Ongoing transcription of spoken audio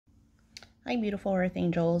Hi, beautiful earth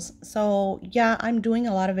angels. So, yeah, I'm doing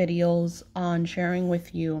a lot of videos on sharing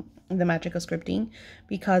with you the magic of scripting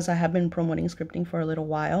because I have been promoting scripting for a little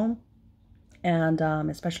while. And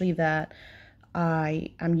especially that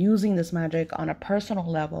I'm using this magic on a personal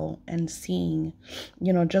level and seeing,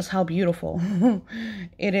 just how beautiful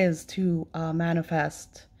it is to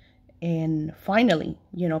manifest. And finally,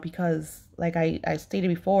 because like I stated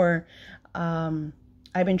before, um,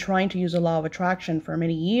 I've been trying to use the law of attraction for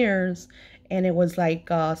many years. And it was like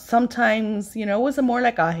sometimes, it was a more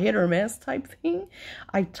like a hit or miss type thing.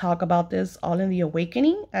 I talk about this all in The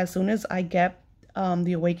Awakening. As soon as I get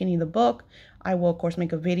The Awakening, the book, I will, of course,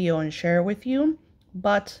 make a video and share it with you.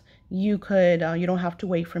 But you don't have to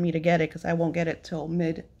wait for me to get it because I won't get it till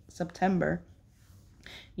mid-September.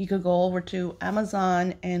 You could go over to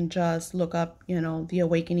Amazon and just look up, The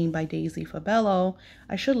Awakening by Daisy Fabello.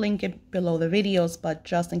 I should link it below the videos, but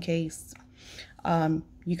just in case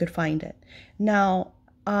you could find it. Now,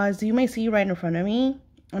 as you may see right in front of me,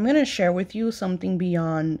 I'm going to share with you something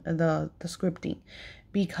beyond the scripting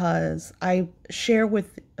because I share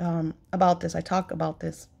with about this. I talk about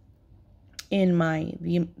this in my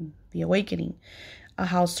the Awakening.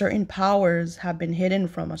 How certain powers have been hidden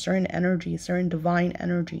from us, certain energies, certain divine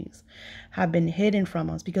energies have been hidden from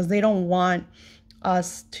us because they don't want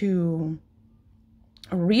us to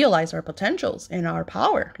realize our potentials and our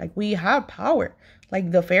power. Like, we have power.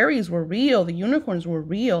 Like, the fairies were real, the unicorns were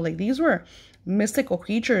real. Like, these were mystical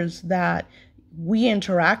creatures that we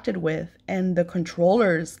interacted with, and the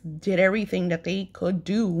controllers did everything that they could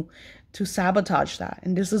do to sabotage that.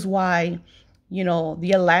 And this is why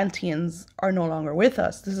the Atlanteans are no longer with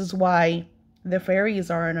us. This is why the fairies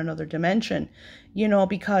are in another dimension,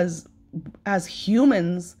 because as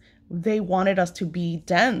humans, they wanted us to be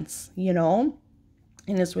dense,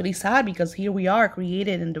 and it's really sad because here we are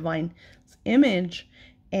created in divine image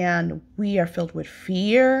and we are filled with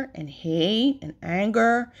fear and hate and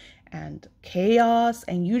anger and chaos.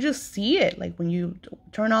 And you just see it. Like, when you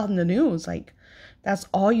turn on the news, like, that's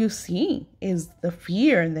all you see is the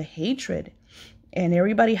fear and the hatred. And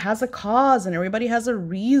everybody has a cause and everybody has a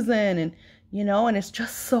reason. And, and it's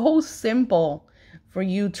just so simple for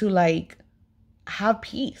you to like have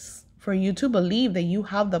peace, for you to believe that you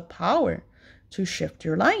have the power to shift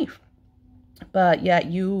your life. But yet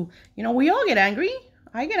we all get angry.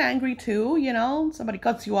 I get angry too. Somebody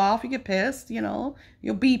cuts you off, you get pissed, you'll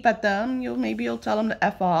beep at them. Maybe you'll tell them to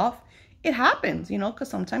F off. It happens, because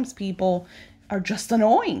sometimes people are just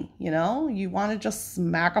annoying, you want to just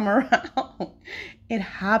smack them around. It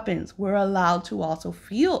happens. We're allowed to also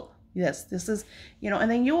feel this is, and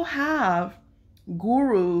then you'll have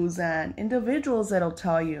gurus and individuals that'll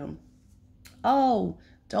tell you, oh,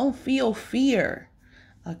 don't feel fear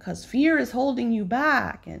because fear is holding you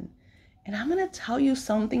back. And I'm going to tell you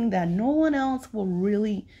something that no one else will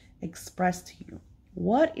really express to you.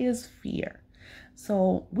 What is fear?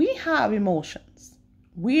 So we have emotions.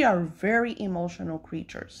 We are very emotional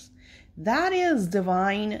creatures. That is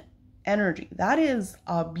divine energy. That is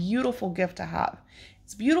a beautiful gift to have.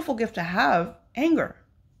 It's a beautiful gift to have anger,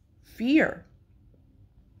 fear.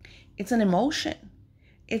 It's an emotion.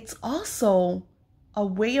 It's also a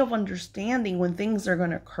way of understanding when things are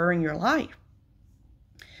going to occur in your life.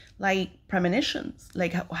 Like premonitions.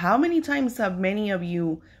 Like, how many times have many of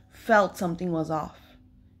you felt something was off?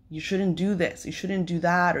 You shouldn't do this. You shouldn't do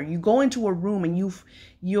that. Or you go into a room and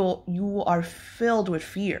you are filled with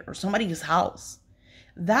fear, or somebody's house.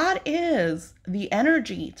 That is the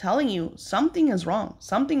energy telling you something is wrong.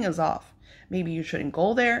 Something is off. Maybe you shouldn't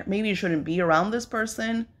go there. Maybe you shouldn't be around this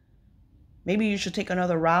person. Maybe you should take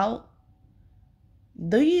another route.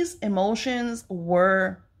 These emotions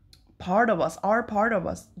were part of us, are part of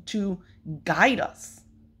us to guide us.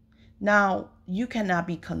 Now, you cannot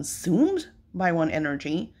be consumed by one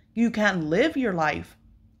energy. You can't live your life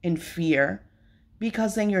in fear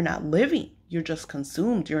because then you're not living. You're just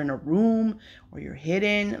consumed. You're in a room or you're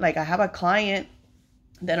hidden. Like, I have a client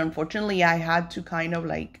that unfortunately I had to kind of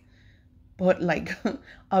like put like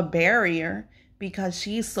a barrier because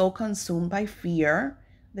she's so consumed by fear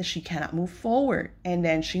that she cannot move forward. And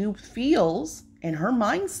then she feels in her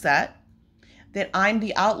mindset that I'm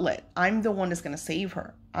the outlet. I'm the one that's going to save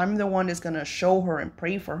her. I'm the one that's going to show her and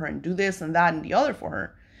pray for her and do this and that and the other for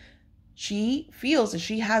her. She feels that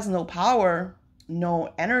she has no power,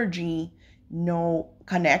 no energy, no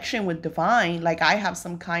connection with divine. Like, I have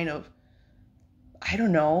some kind of, I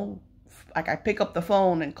don't know, like I pick up the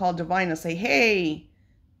phone and call divine and say, hey,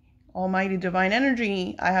 almighty divine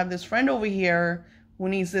energy, I have this friend over here who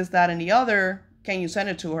needs this, that, and the other. Can you send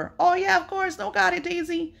it to her? Oh, yeah, of course. No, got it,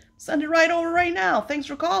 Daisy. Send it right over right now. Thanks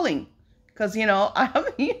for calling. Because,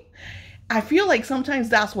 I feel like sometimes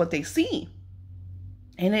that's what they see.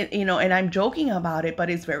 And and I'm joking about it, but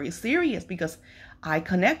it's very serious because I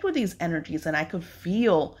connect with these energies and I could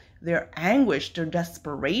feel their anguish, their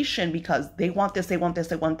desperation because they want this, they want this,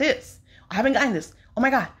 they want this. I haven't gotten this. Oh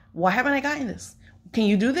my God, why haven't I gotten this? Can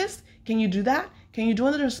you do this? Can you do that? Can you do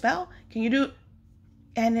another spell? Can you do?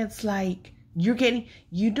 And it's like,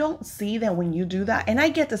 you don't see that when you do that. And I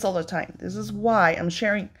get this all the time. This is why I'm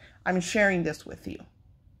sharing this with you.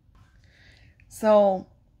 So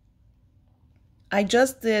I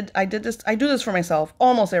do this for myself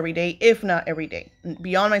almost every day, if not every day.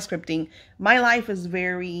 Beyond my scripting, my life is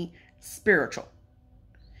very spiritual.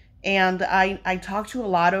 And I talk to a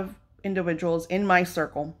lot of individuals in my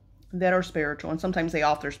circle that are spiritual, and sometimes they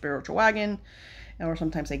off their spiritual wagon, or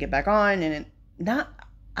sometimes they get back on. And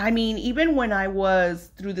even when I was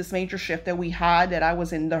through this major shift that we had, that I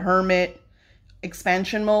was in the hermit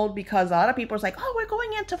expansion mode, because a lot of people are like, oh, we're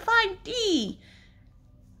going into 5D.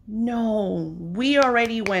 No, we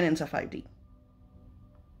already went into 5D.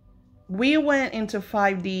 We went into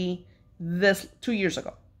 5D 2 years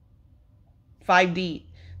ago. 5D.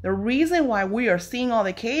 The reason why we are seeing all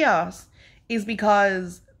the chaos is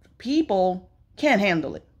because people can't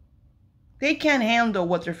handle it. They can't handle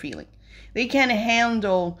what they're feeling. They can't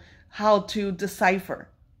handle how to decipher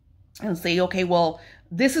and say, okay, well,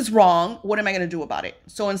 this is wrong. What am I going to do about it?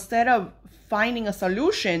 So instead of finding a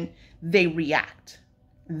solution, they react.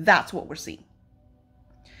 That's what we're seeing.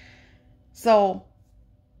 So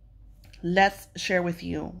let's share with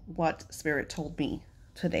you what Spirit told me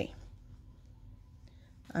today.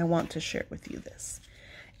 I want to share with you this.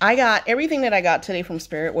 Everything that I got today from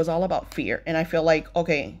Spirit was all about fear. And I feel like,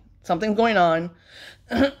 okay, something's going on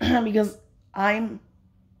because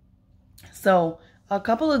so a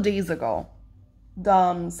couple of days ago,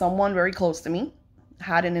 someone very close to me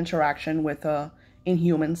had an interaction with a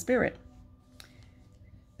inhuman spirit.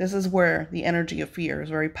 This is where the energy of fear is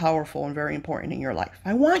very powerful and very important in your life.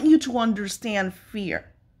 I want you to understand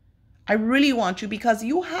fear. I really want you, because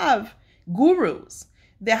you have gurus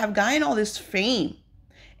that have gotten all this fame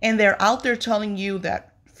and they're out there telling you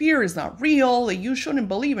that fear is not real, that you shouldn't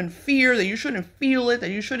believe in fear, that you shouldn't feel it, that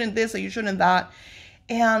you shouldn't this, that you shouldn't that.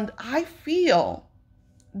 And I feel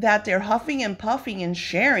that they're huffing and puffing and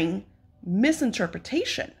sharing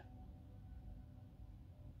misinterpretation.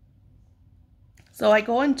 So I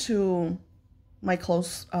go into my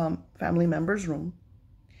close family member's room,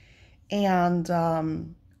 and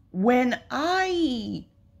when how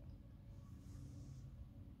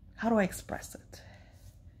do I express it?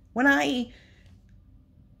 When I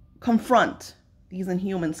confront these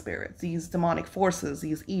inhuman spirits, these demonic forces,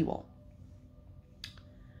 these evil,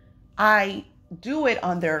 I do it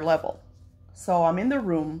on their level. So I'm in the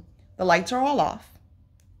room, the lights are all off.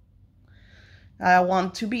 I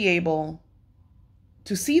want to be able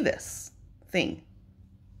to see this thing.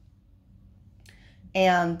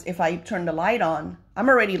 And if I turn the light on, I'm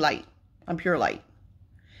already light. I'm pure light.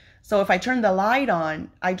 So if I turn the light on,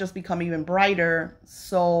 I just become even brighter.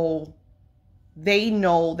 So they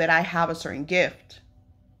know that I have a certain gift.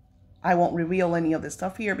 I won't reveal any of this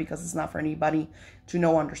stuff here because it's not for anybody to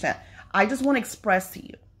know or understand. I just want to express to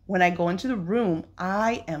you, when I go into the room,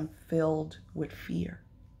 I am filled with fear.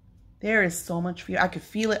 There is so much fear. I could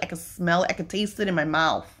feel it. I could smell it. I could taste it in my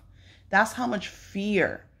mouth. That's how much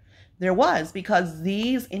fear there was, because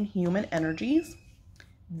these inhuman energies,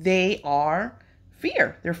 they are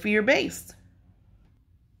fear. They're fear-based.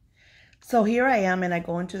 So here I am, and I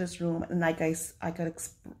go into this room, and like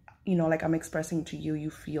like I'm expressing to you, you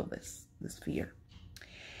feel this fear.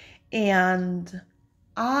 And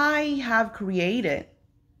I have created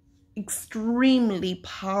extremely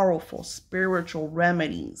powerful spiritual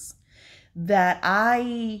remedies that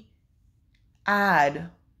I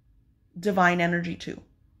add divine energy to.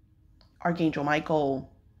 Archangel Michael,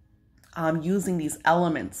 using these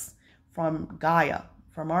elements from Gaia,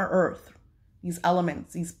 from our earth, these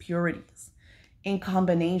elements, these purities, in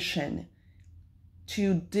combination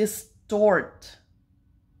to distort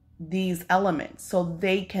these elements so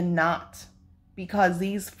they cannot, because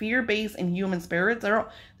these fear-based inhuman spirits,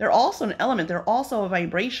 they're also an element. They're also a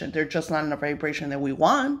vibration. They're just not in a vibration that we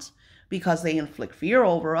want, because they inflict fear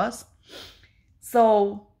over us.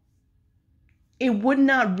 So it would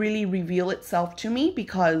not really reveal itself to me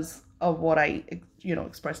because of what I,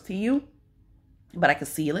 expressed to you. But I could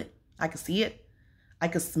feel it. I could see it. I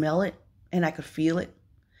could smell it. And I could feel it.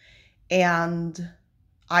 And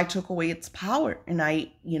I took away its power. And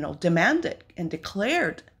I, demanded and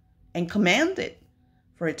declared and commanded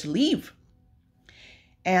for it to leave.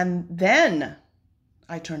 And then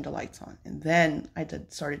I turned the lights on, and then I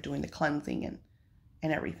started doing the cleansing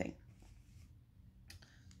and everything.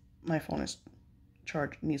 my phone is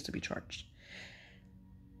charged, needs to be charged.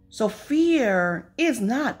 So fear is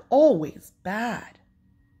not always bad.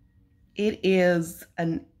 It is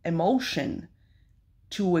an emotion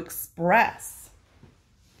to express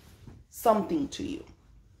something to you.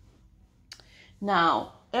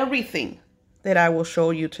 Now, everything that I will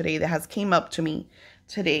show you today that has came up to me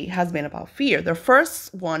today has been about fear. The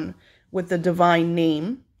first one with the divine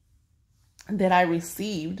name that I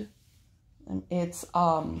received, it's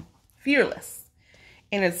fearless.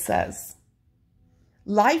 And it says,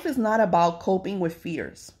 life is not about coping with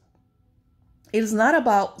fears. It is not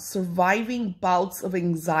about surviving bouts of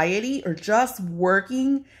anxiety or just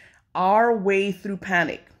working our way through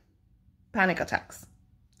panic attacks.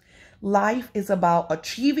 Life is about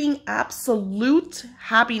achieving absolute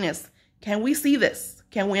happiness. Can we see this?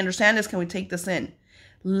 Can we understand this? Can we take this in?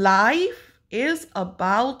 Life is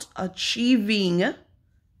about achieving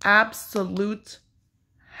absolute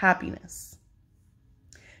happiness,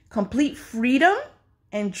 complete freedom,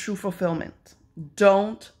 and true fulfillment.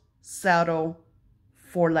 Don't settle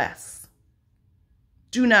for less.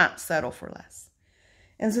 Do not settle for less.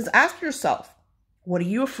 And says, ask yourself, what are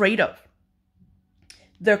you afraid of?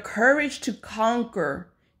 The courage to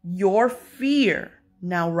conquer your fear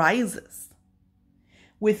now rises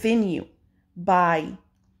within you by,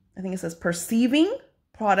 I think it says, perceiving,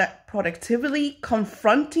 productively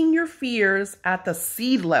confronting your fears at the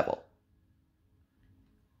seed level.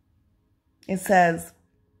 It says,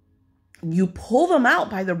 you pull them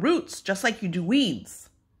out by the roots, just like you do weeds.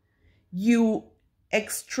 You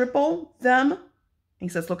extirpate them. He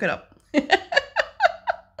says, look it up.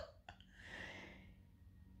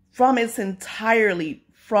 From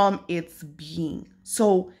its being.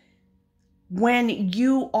 So when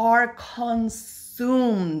you are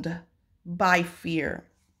consumed by fear,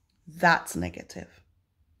 that's negative.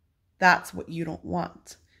 That's what you don't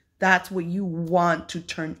want. That's what you want to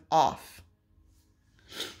turn off.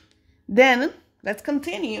 Then let's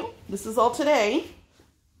continue. This is all today.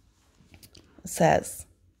 It says,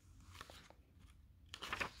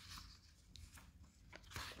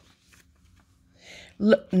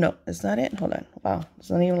 look, no, it's not it. Hold on. Wow, it's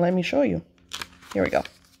not even letting me show you. Here we go.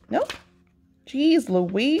 Nope. Jeez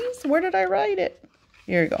Louise, where did I write it?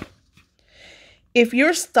 Here we go. If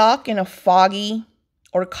you're stuck in a foggy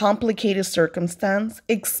or complicated circumstance,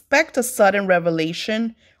 expect a sudden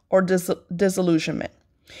revelation or disillusionment.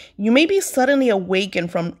 You may be suddenly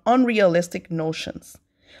awakened from unrealistic notions.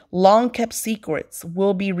 Long-kept secrets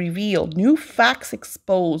will be revealed, new facts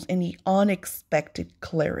exposed in the unexpected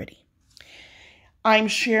clarity. I'm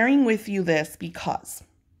sharing with you this because,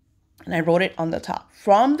 and I wrote it on the top,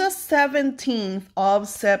 from the 17th of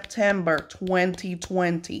September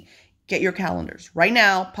 2020, get your calendars. Right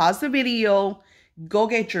now, pause the video, go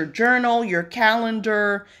get your journal, your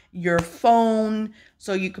calendar, your phone,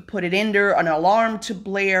 so you could put it in there, an alarm to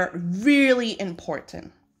blare. Really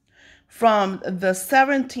important. From the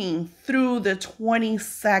 17th through the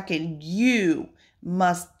 22nd, you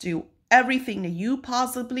must do everything that you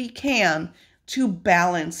possibly can to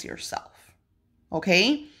balance yourself.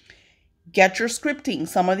 Okay? Get your scripting.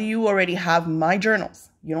 Some of you already have my journals.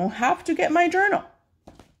 You don't have to get my journal.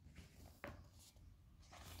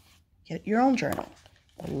 Get your own journal.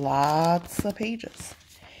 Lots of pages.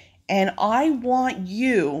 And I want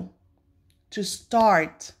you to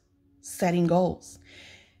start setting goals.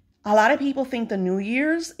 A lot of people think the New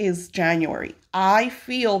Year's is January. I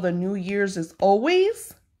feel the New Year's is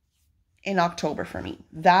always in October for me.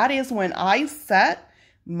 That is when I set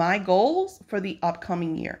my goals for the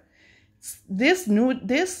upcoming year. This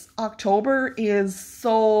October is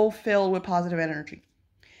so filled with positive energy.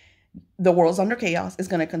 The world's under chaos. It's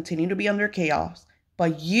going to continue to be under chaos.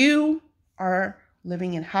 But you are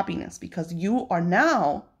living in happiness because you are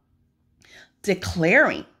now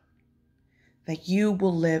declaring that you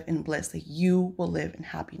will live in bliss, that you will live in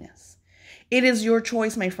happiness. It is your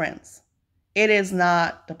choice, my friends. It is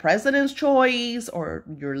not the president's choice or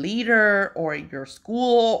your leader or your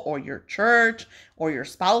school or your church or your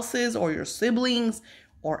spouses or your siblings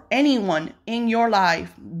or anyone in your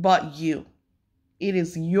life but you. It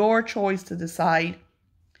is your choice to decide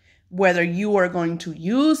whether you are going to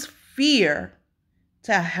use fear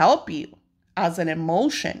to help you as an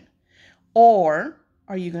emotion, or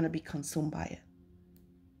are you going to be consumed by it?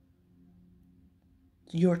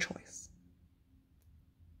 It's your choice.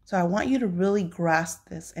 So I want you to really grasp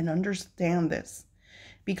this and understand this,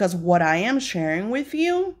 because what I am sharing with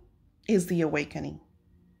you is the awakening.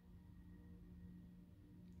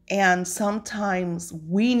 And sometimes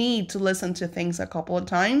we need to listen to things a couple of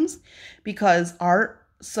times because our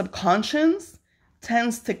subconscious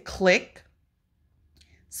tends to click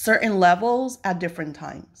certain levels at different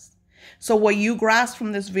times. So what you grasp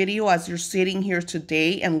from this video as you're sitting here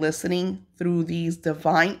today and listening through these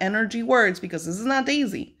divine energy words, because this is not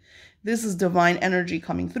Daisy, this is divine energy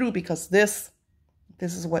coming through, because this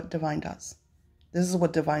is what divine does. This is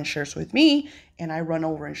what divine shares with me, and I run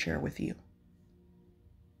over and share with you.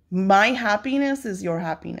 My happiness is your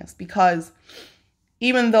happiness, because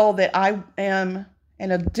even though that I am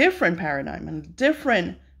in a different paradigm and a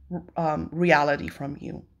different reality from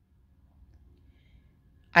you,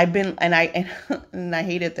 I've been, and I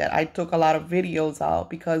hated that I took a lot of videos out,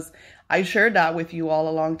 because I shared that with you all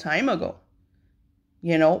a long time ago.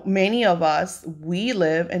 You know, many of us, we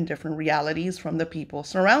live in different realities from the people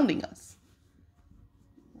surrounding us.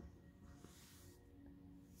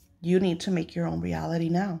 You need to make your own reality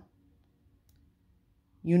now.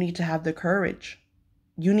 You need to have the courage.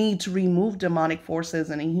 You need to remove demonic forces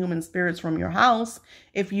and inhuman spirits from your house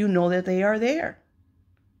if you know that they are there.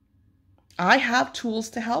 I have tools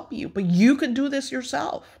to help you, but you could do this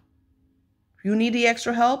yourself. If you need the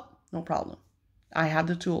extra help, no problem. I have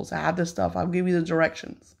the tools. I have the stuff. I'll give you the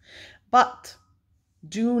directions. But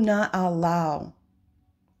do not allow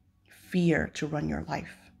fear to run your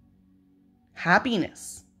life.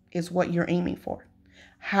 Happiness is what you're aiming for.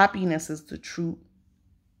 Happiness is the true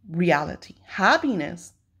reality.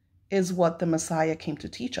 Happiness is what the Messiah came to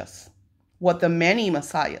teach us, what the many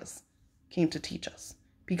Messiahs came to teach us,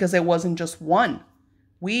 because it wasn't just one.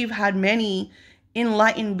 We've had many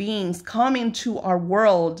enlightened beings come into our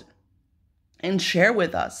world and share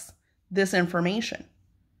with us this information.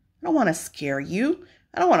 I don't want to scare you.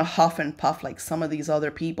 I don't want to huff and puff like some of these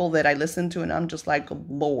other people that I listen to, and I'm just like,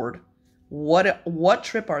 Lord, what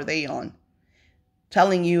trip are they on?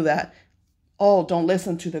 Telling you that, oh, don't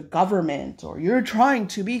listen to the government, or you're trying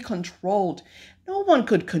to be controlled. No one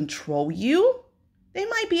could control you. They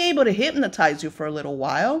might be able to hypnotize you for a little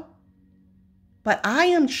while. But I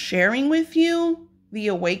am sharing with you the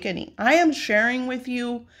awakening. I am sharing with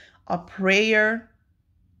you a prayer,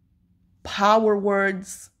 power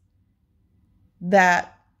words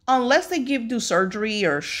that, unless they do surgery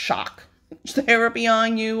or shock therapy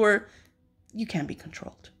on you, or you can't be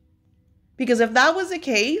controlled. Because if that was the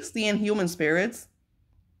case, the inhuman spirits,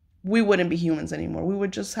 we wouldn't be humans anymore. We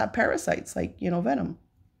would just have parasites like, venom.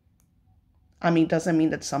 I mean, doesn't mean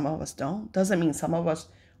that some of us don't. Doesn't mean some of us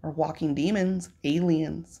are walking demons,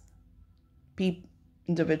 aliens,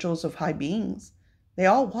 individuals of high beings. They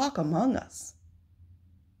all walk among us.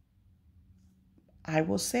 I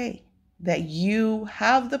will say that you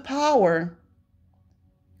have the power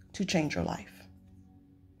to change your life.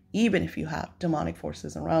 Even if you have demonic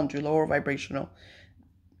forces around you, lower vibrational,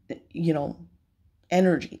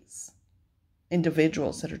 energies,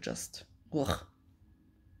 individuals that are just, ugh.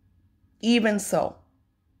 Even so,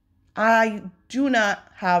 I do not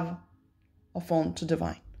have a phone to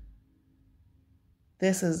divine.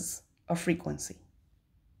 This is a frequency.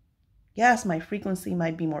 Yes, my frequency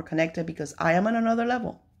might be more connected because I am on another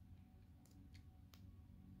level.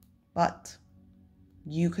 But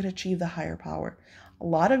you could achieve the higher power. A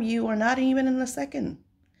lot of you are not even in the second.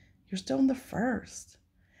 You're still in the first.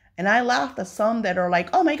 And I laugh at some that are like,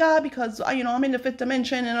 oh my God, because, I'm in the fifth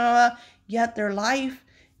dimension, and yet their life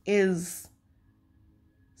is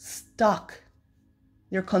stuck.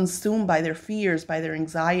 They're consumed by their fears, by their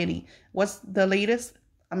anxiety. What's the latest?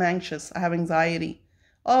 I'm anxious. I have anxiety.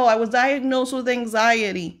 Oh, I was diagnosed with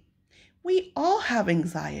anxiety. We all have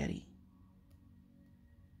anxiety.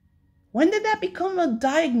 When did that become a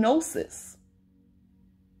diagnosis?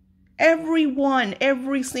 Everyone,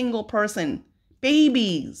 every single person,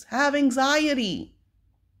 babies have anxiety.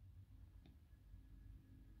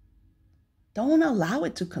 Don't allow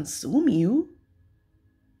it to consume you.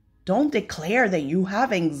 Don't declare that you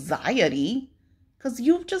have anxiety, because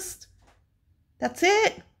that's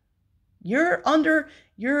it. You're under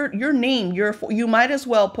your name. You might as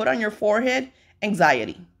well put on your forehead,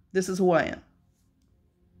 anxiety. This is who I am.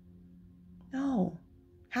 No,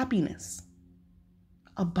 happiness,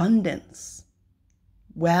 abundance,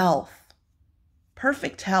 wealth,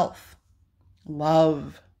 perfect health,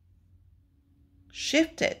 love.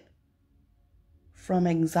 Shift it from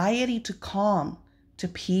anxiety to calm, to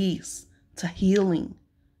peace, to healing.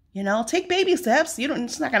 Take baby steps.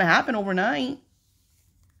 It's not going to happen overnight.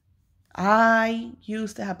 I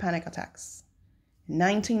used to have panic attacks. In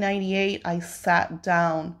 1998, I sat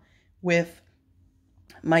down with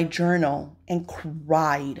my journal and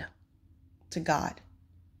cried to God.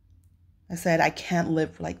 I said, I can't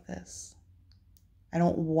live like this. I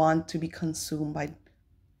don't want to be consumed by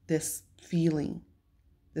this feeling,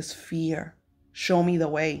 this fear. Show me the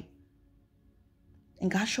way.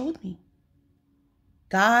 And God showed me.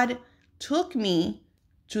 God took me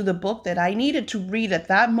to the book that I needed to read at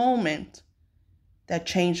that moment that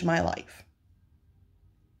changed my life.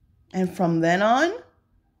 And from then on,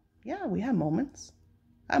 yeah, we have moments.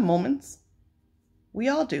 I have moments. We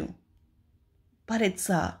all do. But it's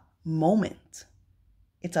a moment.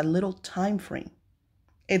 It's a little time frame.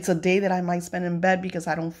 It's a day that I might spend in bed because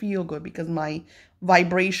I don't feel good, because my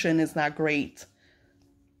vibration is not great.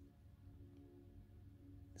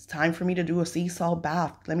 It's time for me to do a sea salt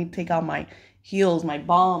bath. Let me take out my heals, my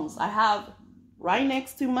balms. I have right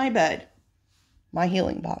next to my bed my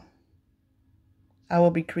healing balm. I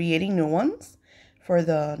will be creating new ones for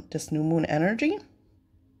this new moon energy.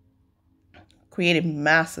 Created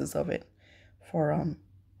masses of it for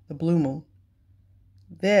the blue moon.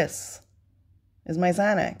 This is my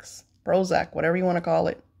Xanax, Prozac, whatever you want to call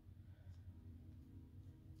it.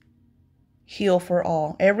 Heal for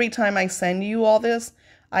all. Every time I send you all this,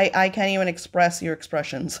 I can't even express your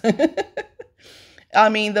expressions. I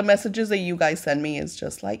mean, the messages that you guys send me is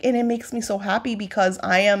just like, and it makes me so happy because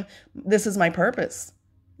this is my purpose.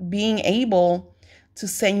 Being able to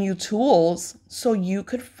send you tools so you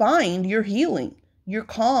could find your healing, your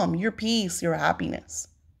calm, your peace, your happiness.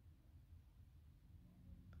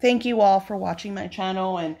 Thank you all for watching my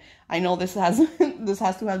channel. And I know this has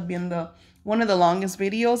to have been one of the longest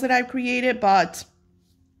videos that I've created, but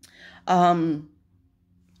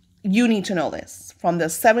you need to know this. From the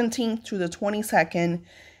 17th to the 22nd,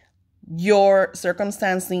 your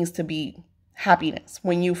circumstance needs to be happiness.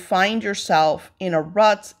 When you find yourself in a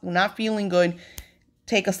rut, not feeling good,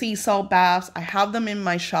 take a sea salt bath. I have them in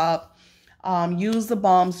my shop. Use the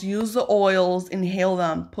balms, use the oils, inhale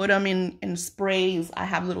them, put them in sprays. I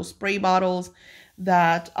have little spray bottles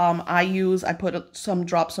that I use. I put some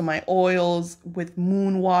drops of my oils with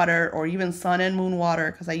moon water or even sun and moon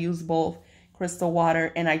water, because I use both, crystal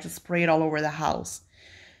water, and I just spray it all over the house.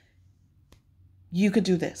 You could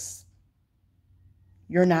do this.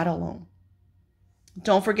 You're not alone.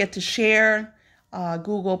 Don't forget to share,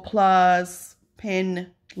 Google Plus,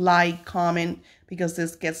 pin, like, comment, because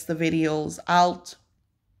this gets the videos out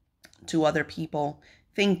to other people.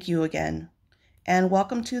 Thank you again. And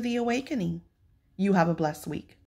welcome to the awakening. You have a blessed week.